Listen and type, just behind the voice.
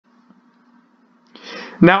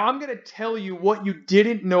Now I'm going to tell you what you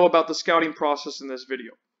didn't know about the scouting process in this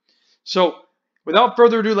video. So without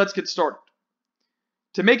further ado, let's get started.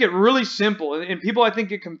 To make it really simple, and people I think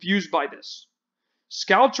get confused by this,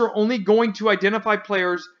 scouts are only going to identify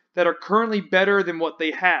players that are currently better than what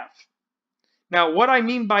they have. Now what I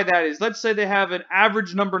mean by that is, let's say they have an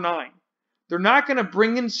average number 9. They're not going to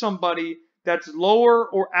bring in somebody that's lower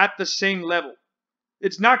or at the same level.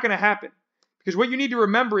 It's not going to happen. Because what you need to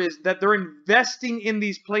remember is that they're investing in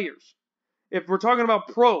these players. If we're talking about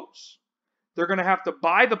pros, they're going to have to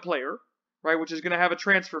buy the player, right, which is going to have a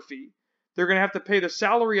transfer fee. They're going to have to pay the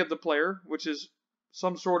salary of the player, which is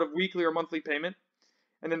some sort of weekly or monthly payment.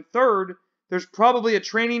 And then third, there's probably a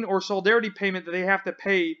training or solidarity payment that they have to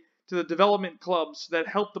pay to the development clubs that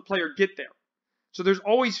help the player get there. So there's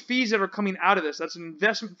always fees that are coming out of this. That's an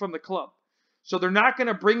investment from the club. So they're not going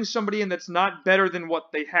to bring somebody in that's not better than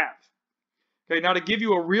what they have. Okay, now to give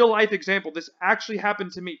you a real life example, this actually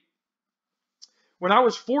happened to me. When I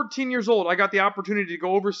was 14 years old, I got the opportunity to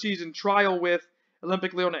go overseas and trial with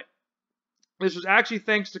Olympique Lyonnais. This was actually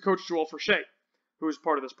thanks to Coach Joel Frichet, who was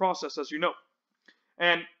part of this process, as you know.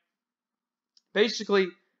 And basically,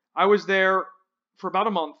 I was there for about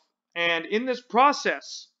a month. And in this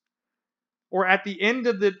process, or at the end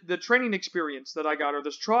of the training experience that I got, or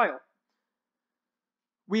this trial,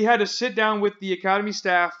 we had to sit down with the academy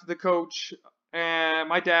staff, the coach, and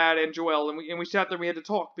my dad and Joel, and we sat there and we had to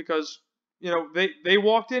talk because, you know, they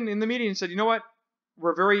walked in the meeting and said, you know what,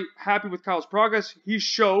 we're very happy with Kyle's progress. He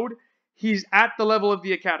showed he's at the level of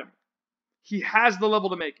the academy. He has the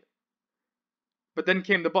level to make it. But then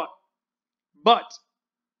came the but. But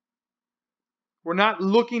we're not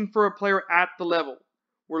looking for a player at the level.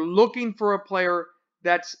 We're looking for a player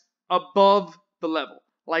that's above the level,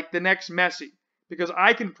 like the next Messi. Because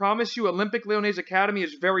I can promise you Olympique Lyonnais Academy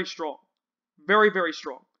is very strong. Very, very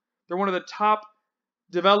strong. They're one of the top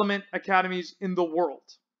development academies in the world.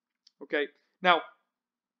 Okay? Now,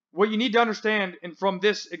 what you need to understand, and from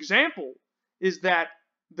this example, is that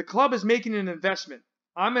the club is making an investment.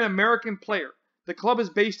 I'm an American player. The club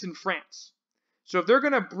is based in France. So if they're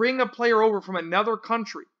going to bring a player over from another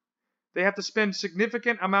country, they have to spend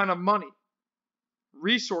significant amount of money,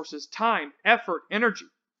 resources, time, effort, energy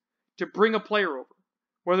to bring a player over,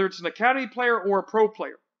 whether it's an academy player or a pro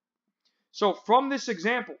player. So from this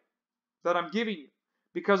example that I'm giving you,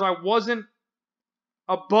 because I wasn't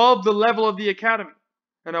above the level of the academy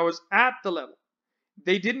and I was at the level,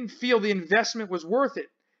 they didn't feel the investment was worth it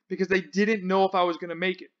because they didn't know if I was going to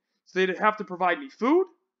make it. So they'd have to provide me food,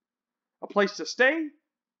 a place to stay,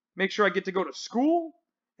 make sure I get to go to school,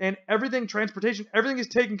 and everything, transportation, everything is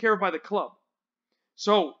taken care of by the club.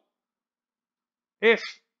 So if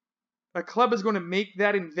a club is going to make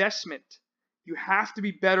that investment, you have to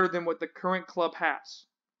be better than what the current club has.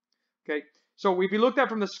 Okay, so if you look at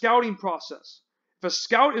from the scouting process, if a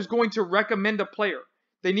scout is going to recommend a player,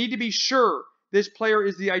 they need to be sure this player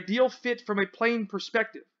is the ideal fit from a playing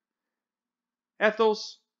perspective.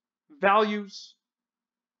 Ethos, values,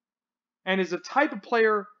 and is the type of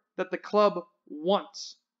player that the club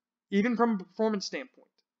wants, even from a performance standpoint.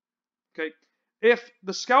 Okay, if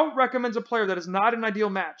the scout recommends a player that is not an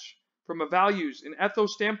ideal match from a values and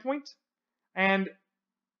ethos standpoint, and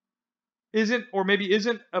isn't, or maybe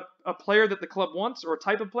isn't a player that the club wants, or a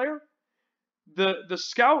type of player, the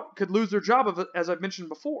scout could lose their job, as I've mentioned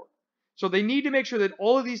before. So they need to make sure that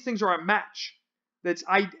all of these things are a match, that's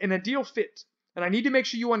an ideal fit. And I need to make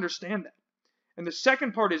sure you understand that. And the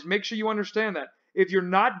second part is make sure you understand that if you're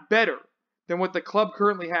not better than what the club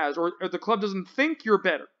currently has, or the club doesn't think you're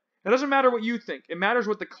better, it doesn't matter what you think. It matters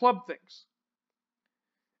what the club thinks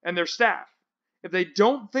and their staff. If they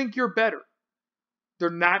don't think you're better, they're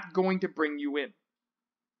not going to bring you in.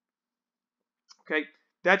 Okay?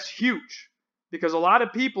 That's huge. Because a lot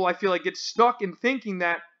of people, I feel like, get stuck in thinking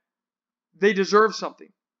that they deserve something.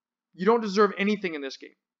 You don't deserve anything in this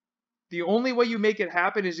game. The only way you make it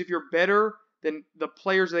happen is if you're better than the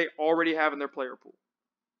players they already have in their player pool.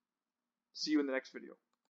 See you in the next video.